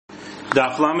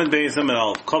Daf Lamed Beis Amid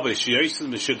Aleph Kovish Yosin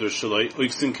B'Shiddur Shaloi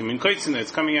Oiksin Kamin Koitzin. It's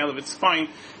coming out of its spine.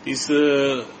 These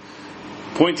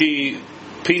pointy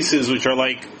pieces which are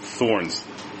like thorns.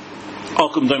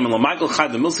 Alkum Daimon Lamakel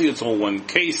Chad the Milsi. It's all one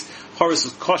case. Horus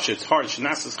is Kosh. It's hard.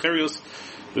 Shnasas Cherios.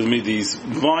 There's made these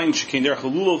vines Shekin Derech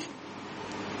Lulav,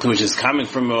 which is coming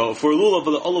from for Lulav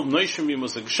the Olav Noishim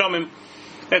Yimus Gshamim.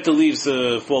 That the leaves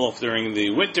fall off during the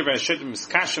winter. Vashetim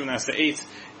Miskashim Nasa 8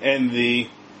 and the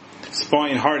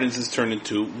spine hardens is turned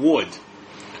into wood.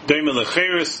 Daimel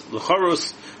Lecheris,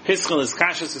 Lecharus, Hiskal is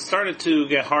Kashas, it started to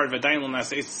get hard, Vadaimel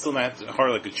Nas, it's still not hard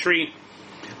like a tree.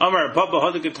 Amar Baba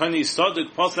Hadagatani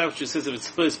Saduk, Pasal, which says if it's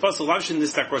split, it's Pasal Lavshin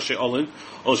Nistak Rosh Olin,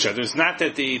 Olshad. It's not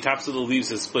that the tops of the leaves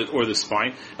is split or the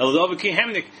spine. Eladavaki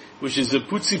Hemnik, which is a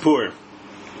Putzipur.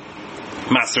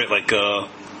 Master it like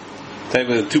type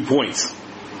of 2 points.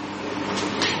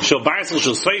 Shal Barsal,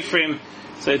 Shal Seifrim,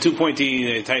 so a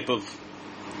 2-pointy type of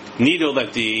needle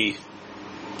that the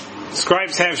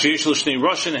scribes have. Sheishel Shnei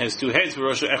Roshan has 2 heads.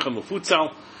 Roshan Echem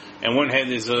Ufutzal, and one head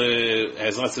is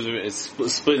has lots of it's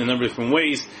split in a number of different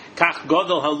ways. Kach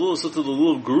Gadol Halul, so to the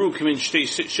lulav Guru Kimin Shtei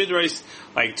Shidrais,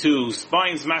 like 2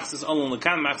 spines. Maxis Olon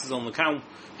Lakan, Maxis Olon Lakan.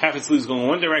 Half its leaves going in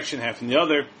one direction, half in the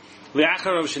other.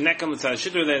 Leachar of Shenekam L'Tzad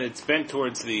Shidra, that it's bent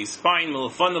towards the spine.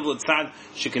 Milafon of L'Tzad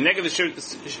Shekenega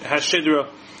Hashidra,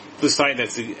 the side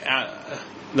that's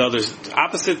there's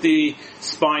opposite the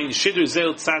spine. Shiddur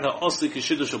zel tzad ha'osli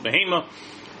k'shiddur shel behema.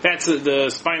 That's the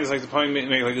spine is like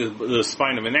the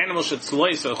spine of an animal.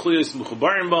 Shetzlois ha'chuyos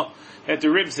m'chubarim ba. That the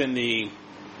ribs and the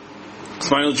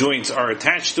spinal joints are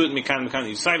attached to it. Mikan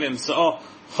yusayvim sa'ah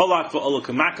cholak va'olak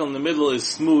ha'makal. In the middle is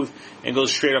smooth and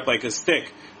goes straight up like a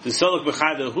stick. The solak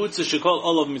b'chad ha'hutza shekol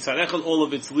olav mitzad echad. All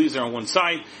of its leaves are on one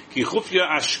side. Ki chufya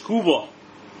ashkuva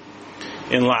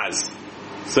in Laz.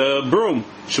 It's a broom.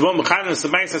 Shabbat Mechadim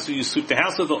Sabayis, that's what you sweep the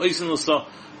house with. The Oisin Lusa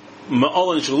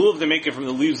Ma'ol and Shalulav, they make it from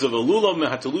the leaves of a lulav,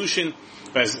 Mehatalushin,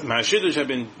 as Mahashidush have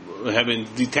been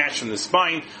detached from the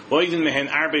spine. Oidin Mehen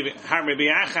Harbe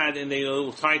Be'achad, and they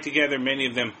will tie together, many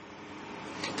of them.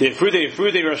 The Frude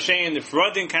Rashain, the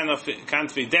Fruadin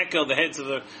Kanfi Dekel, the heads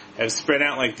have spread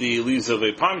out like the leaves of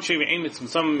a palm tree. Aimitz,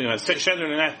 some Shedder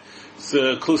and that, it's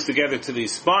close together to the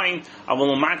spine.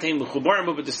 But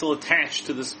they're still attached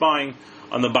to the spine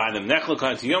on the bottom.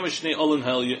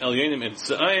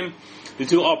 The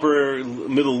 2 upper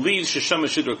middle leaves, Sheshama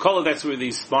Shidra Kola, that's where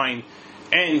the spine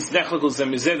ends.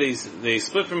 They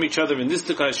split from each other in this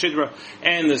Shidra,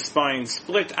 and the spine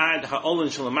split ad ha'olin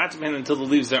shalamatim until the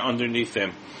leaves are underneath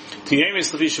them.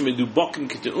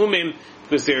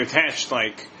 Because they're attached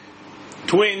like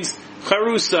twins.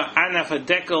 Charusa anaf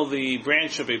hadekel, the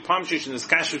branch of a palm tree, and the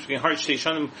skash between hard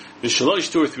shteishanim the shalosh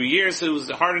 2 or 3 years. So it was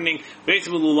hardening.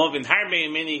 Basically, lulav and harbe,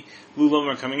 and many lulav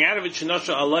are coming out of it.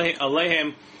 Shenosha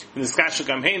alehem and the skash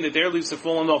gamhein, that their leaves have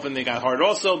fallen off and they got hard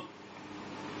also.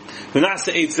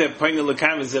 Manasa ate zeb painel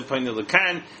lakan and zeb painel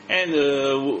lakan, and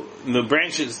the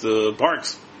branches, the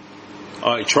barks,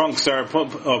 trunks are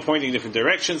pointing in different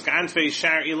directions. K'anfei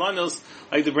shar ilanos,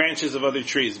 like the branches of other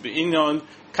trees. But inon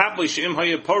kapli she'im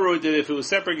haya porod, that if it was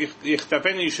separate,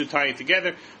 yichtapenu, you should tie it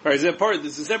together. Whereas that part,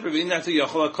 this is separate, but inatu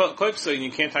yachol koipsa, and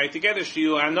you can't tie it together.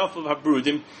 Shiyu anof of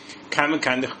habrudim, kamen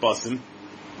kandich basim,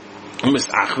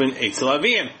 u'misachvin eitzel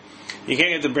aviyim. You can't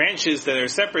get the branches that are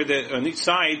separate on each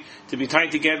side to be tied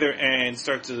together and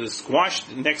start to squash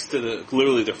next to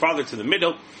literally their father to the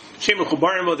middle. Shema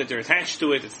chubarimo, that they're attached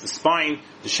to it. It's the spine,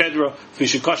 the shedra,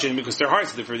 fishikoshin, because they're hard,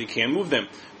 so therefore you can't move them.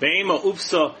 Be'ema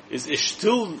upsa is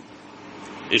ishtila.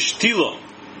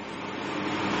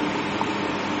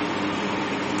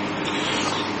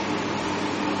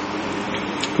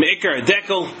 Me'ikar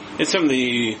dekel, it's from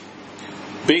the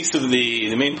base of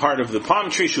the main part of the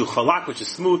palm tree, shu chalak, which is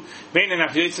smooth. Bein and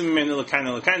afyotzim men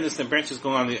lakan, this the branches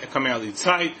coming out the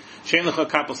side. Shein lecha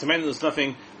kapos, and there's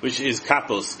nothing which is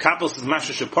kapos. Kapos is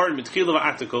masha shapard mitkila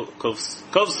va'ata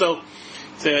kovso.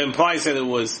 It implies that it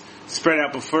was spread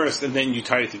out first and then you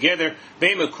tie it together.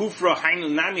 Bein a kufra hainu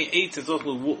nami eitz, it's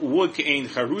also wood ke'ein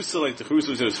charusa, like the charusa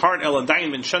which is hard.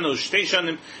 Eladayim and shano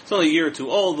shteishanim, it's only a year or 2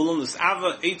 old. Volunus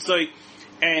ava eitzoi,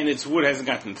 and its wood hasn't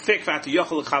gotten thick. Va'ata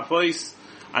yochel chapois.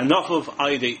 Enough of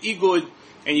ayde igud,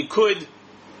 and you could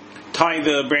tie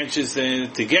the branches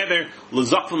together,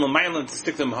 l'zakvim l'maylan, to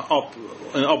stick them up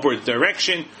in upward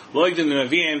direction, loigdim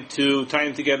l'maviem, to tie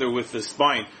them together with the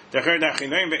spine. These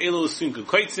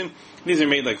are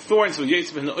made like thorns, with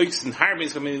yitzib and the oiks and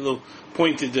harbis, many little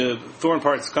pointed thorn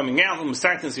parts coming out, and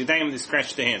they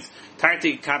scratch the hands.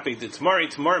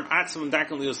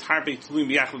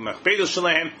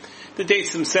 The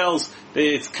dates themselves,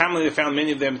 it's commonly found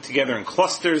many of them together in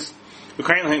clusters.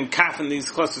 And these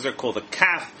clusters are called a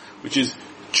kaf, which is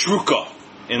truka.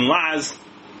 in Laz,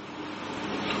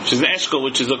 which is an eshkol,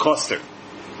 which is a cluster.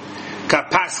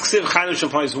 Kapas ksiv chanush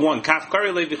implies one. Kaf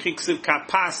kari levichi ksiv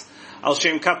kapas al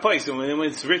shem kapais. And when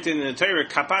it's written in the Torah,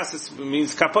 kapas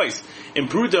means kapais. In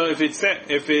Pruda, if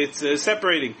it's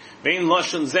separating, vein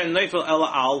lashon zen neifel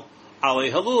ela al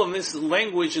alei halulav. This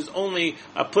language is only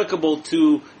applicable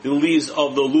to the leaves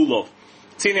of the lulav.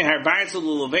 Tzine harbayz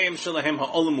lulaveim shalahem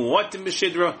ha'olam muatim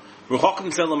b'shidra.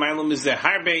 Ruchokim zelamaylam is the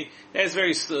harbe. There's a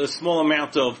very small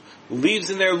amount of leaves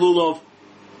in their lulav.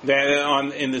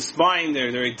 That in the spine,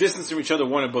 they're very distant from each other,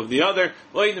 one above the other.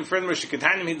 Furthermore,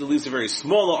 the leaves are very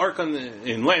small, arc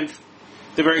in length.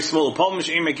 They're very small. And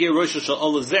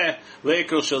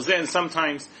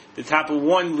sometimes the top of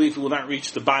one leaf will not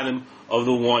reach the bottom of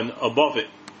the one above it.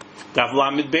 Daf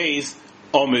Lamed Beis,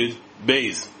 Omid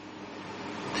Beis.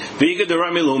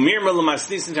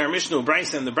 The Mishnah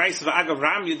Bryce and the Bryce of Agav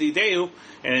Ram Yedideu,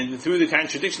 and through the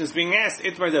contradictions being asked,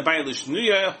 Itmar the Baylish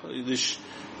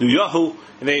Nuyahu,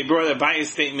 and they brought a bias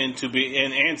statement to be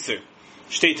an answer.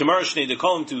 Shtei Tamar Shnei, they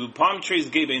call them to palm trees,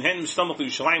 gave in Henim Stomach to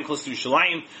Yerushalayim, close to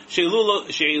Yerushalayim. Shei Lulav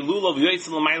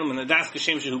Yoytzel L'Maylam, and the Das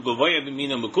Kashem Shehu Gavoya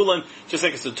B'Mina Mekulan, just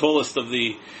like it's the tallest of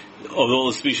all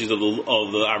the species of the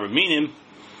Araminim.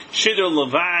 Shidr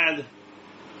Levad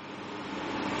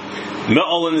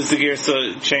Me'olan is the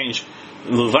Gersa change.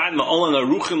 Levad Me'olan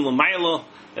Aruchim L'Mayla,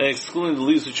 excluding the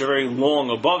leaves which are very long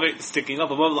above it, sticking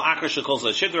up above the akar shekol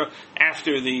shidra,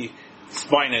 after the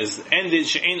spine has ended.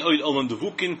 She'ein oid olam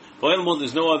devukin, but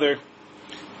there's no other,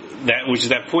 which is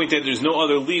that point that there's no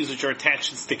other leaves which are attached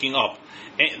and sticking up.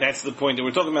 And that's the point that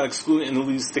we're talking about, excluding the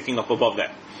leaves sticking up above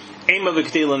that. That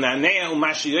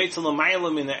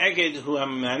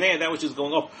which is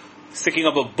going up, sticking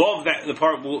up above that, the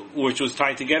part which was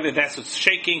tied together, that's what's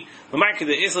shaking. The market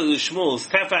the Isla the Shmuel is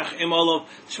tefach im olav.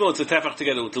 Shmuel it's a tefach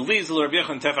together with the leaves. The Rabbi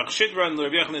Yochanan tefach shidra, and the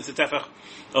Rabbi Yochanan is a tefach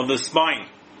of the spine.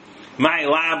 My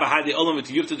la bahadi olam with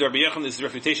yufta the Rabbi Yochanan. This is a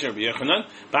refutation of Rabbi Yochanan.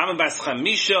 Ba'am bas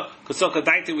chamisha kosoka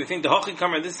daita. We think the hochi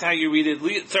kamar. This is how you read it.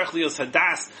 Tzarich lios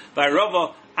hadas by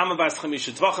Rava. Amma bas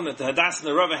chamisha tvachim, that the hadas and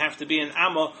the rava have to be an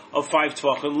amma of 5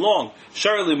 tvachim long.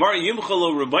 Sharli mar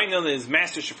yimchalo rabbaina, that his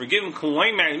master should forgive him.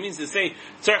 Kulaymer, it means to say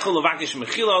tzarchel levakish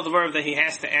mechila, the verb that he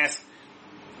has to ask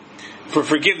for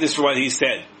forgiveness for what he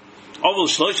said. Avol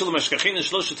shloshel mashkachin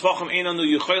shlosh tvachim einanu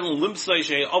yuchayl limsay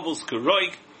shei avol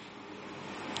skaroik.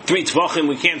 3 tvachim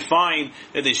we can't find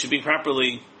that they should be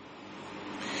properly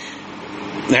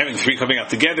having 3 coming out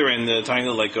together and tying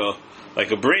it like a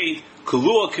braid.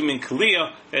 Kulua kimin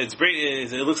kalia, it's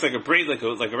braid. It looks like a braid, like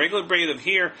a regular braid of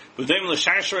hair. But then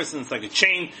l'shashras, and it's like a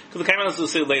chain. Because the Kaimanos will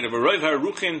say later, but roiv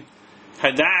haruchin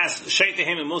hadas shaita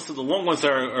him, and most of the long ones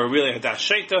are really hadas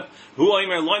shaita. Hu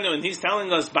aimer loinu, and he's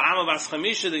telling us ba'ama bas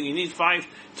chamisha that you need 5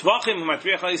 tvachim.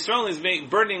 Umatriach Yisrael is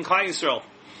burning Klal Yisrael.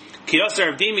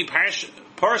 Kiyasar avdimi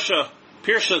parsha.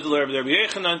 Pirsha to Rabbi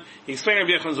Yochanan, he explained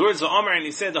Rabbi Yochanan's words to Omar, and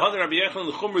he said, the Hadar Rabbi Yochanan,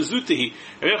 the Chumra Zutihi.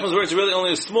 Rabbi Yochanan's words are really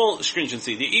only a small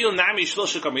stringency. The Il Nami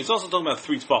Shlosha Kamar, he's also talking about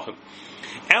 3 Tvachim.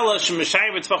 Ela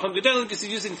Shemeshayim Tvachim Gedolim, because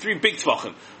he's using 3 big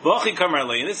Tvachim. V'achi Kamar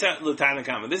Lei, and this is L'Tana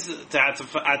Kama. This is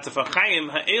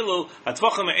Atafachayim Ha'elu,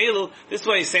 Atvachim Ha'elu, this is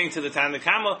what he's saying to the Tana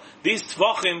Kama. These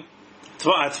Tvachim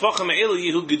Ha'elu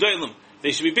Yehu Gedolim.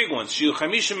 They should be big ones. There are 5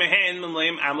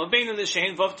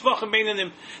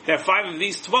 of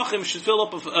these tvachim should fill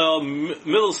up a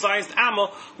middle-sized amma,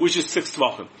 which is 6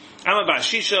 tvachim. Amma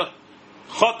ba'ashisha,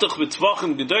 chotuch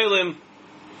b'tvachim gedolim,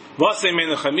 v'asei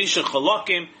mena chamisha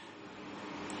chalakim.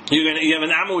 You have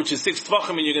an amma which is 6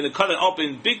 tvachim, and you're going to cut it up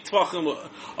in big tvachim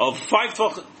of 5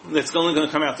 tvachim. That's only going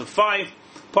to come out to 5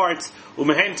 parts.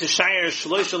 Umehen to shayar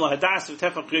shloisha lahadas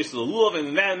v'tefach kreis lulav, and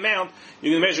in that amount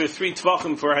you can measure 3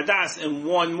 tvachim for hadas and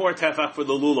 1 more tefach for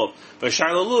the lulav.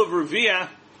 V'shar lulav revia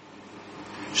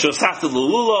shosafta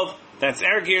lulav. That's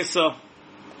our girsa.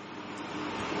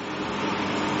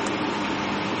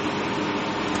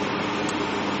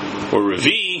 Or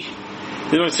revi.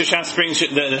 The Mr. Shas brings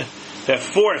the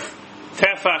 4th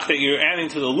tefach that you're adding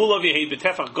to the lulav, you hate the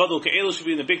tefach gadol ke'elu should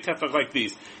be in the big tefach like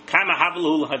these. Kama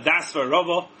havelahu hadas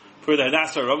v'rava, for the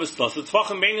hadas v'rava tzlasa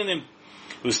tvachim beinanim.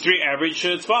 It was 3 average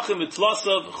tvachim with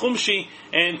tzlasa chumshi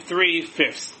and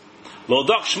 3/5. Lo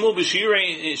dak Shmuel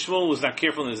b'shirei, Shmuel was not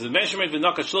careful in his measurement.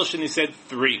 V'nakat shlosh, and he said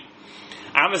 3.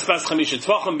 Amas bas chamisha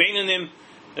tvachim beinanim.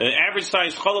 Average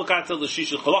size cholokata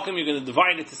l'shisha cholakim. You're going to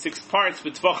divide it to 6 parts.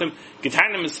 With tvachim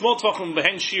getanim and small tvachim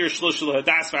behen shir shlosh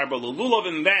hadas v'arba lulav,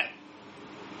 and that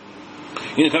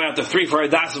you're going to come out to 3 for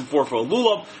hadas and 4 for a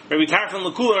lulav. Rabbi Tarfon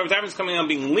l'kula, Rabbi Tarfon is coming out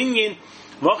being lenient.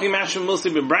 V'achi mashim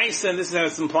mostly been brayse, and this is how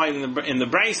it's implied in the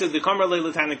brayse. The kamar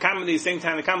le'la tanakama, the same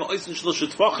tanakama oisin shlosha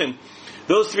tvachim.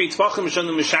 Those 3 tvachim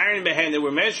shanu mishayin behen, they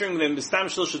were measuring them b'stam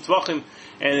shlosh tvachim,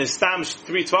 and the stam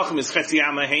 3 tvachim is chetzi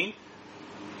amma hein,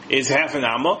 is half an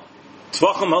amma.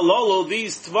 Tvachim halolo,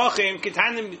 these tvachim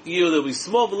ketanim you, they'll be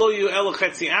small below you, elo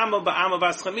chetzi amma, ba'amma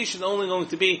bas chamish is only going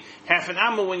to be half an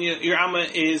amma when your amma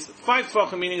is 5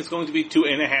 tvachim, meaning it's going to be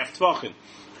 2.5 tvachim.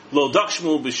 Lo dak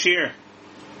Shmuel b'shir,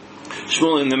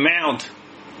 Shmuel in the mount,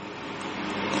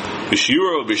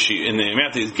 b'shiro in the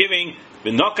amount that he's giving,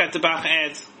 b'nokat tabach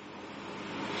adds,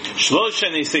 Shlosha,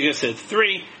 and he said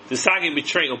 3, the Sagi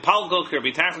betray Opalgok, Rabbi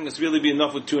Tarfon must really be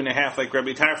enough with 2.5, like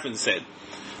Rabbi Tarfon said.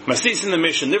 Masis in the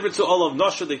mission, liver to all of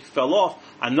Nosha, they fell off,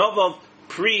 Anov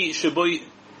pre Shaboy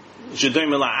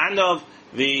Shadoymela Anov,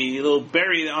 the little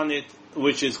berry on it,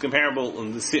 which is comparable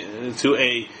to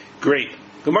a grape.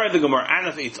 Gemara the Gemara,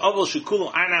 Anaf, it's Oval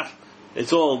Shukulu Anaf,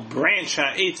 it's all branch,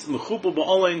 it's Mechupu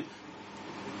Ba'olin,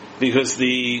 because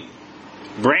the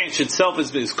branch itself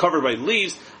is covered by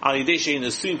leaves. Al Yideshe and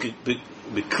the soon could be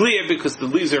clear because the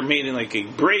leaves are made in like a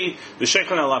braid. The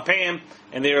Shekhan al Apayim,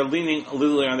 and they are leaning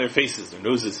literally on their faces, their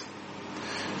noses,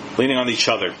 leaning on each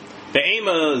other. The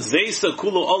Ema Zeisa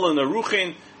Kulu Ola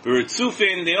Naruchin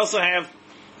Beritzufin. They also have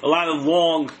a lot of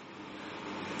long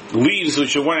leaves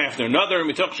which are one after another.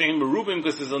 Mitoch Shehim Merubim,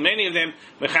 because there's many of them.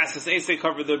 Mechasas Eise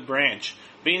cover the branch.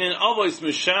 Being an always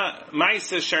Maisa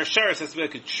Sharsharis has to be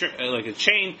like a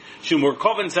chain. Shumur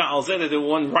Kovenza Al Zed, the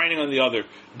one riding on the other.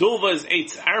 Dulva is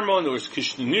Eitz Armon, or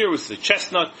Kishnir was the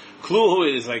chestnut. Kluhu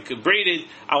is like braided.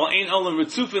 Awal Ein Olam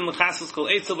Ritzufin Lechasas Kol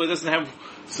Eitzel, but it doesn't have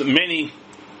so many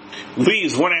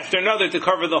leaves one after another to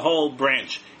cover the whole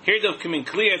branch. Here they'll come in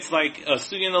clear, it's like a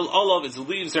studian olav, its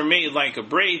leaves are made like a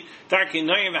braid. Dark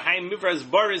noyim v'haim mivras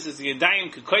baris is the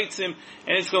yadayim kekaitzim,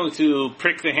 and it's going to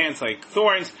prick the hands like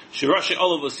thorns. Shirashe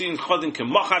olav osin chodin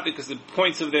kemachat, because the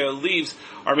points of their leaves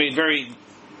are made very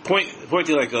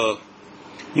pointy like a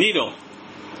needle.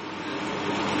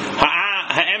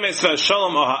 Ha'emes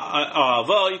v'shalom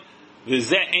ahavoy.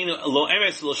 This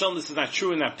is not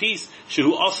true in that piece.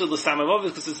 Shehu also l'stamavov,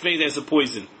 because it's made as a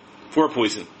poison, for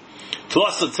poison.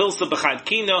 Tlasa tilsa b'chad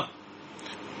kina.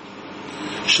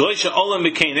 Shloisha olam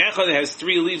b'kein echad. It has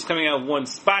 3 leaves coming out of one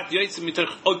spot. Yoitzim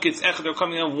mitoch oiketz echad. They're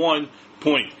coming out of one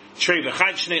point. Trei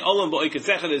b'chad shnei olam b'oiketz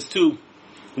echad. There's 2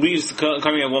 leaves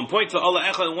coming at one point. Ola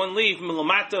echad, 1 leaf.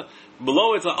 Milamata,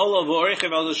 below it, ola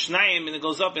v'orechev al shnayim, and it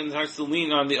goes up and it starts to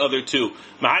lean on the other 2.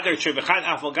 Mahadar trei b'chad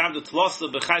afal gam the tlasa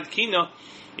b'chad kina.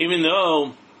 Even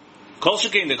though kol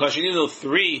shekein the kosher, even though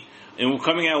 3 and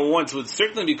coming out once would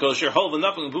certainly be kosher. Hold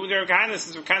enough and Pumigar Kahana,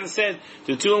 since we kind of said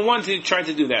the 2 and 1 to try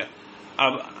to do that.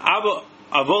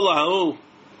 Avolahu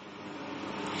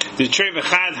the Trei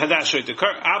V'chad Hadash Shoyt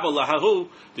Avolahu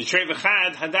the Trei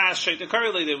V'chad Hadash Shoyt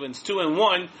Karli. When it's 2 and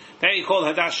 1, that he called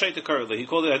Hadash Shoyt Karli. He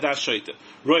called it Hadash Shoyt.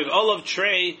 Roiv Olav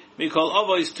Trei, we call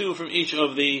Avois 2 from each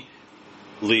of the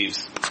leaves.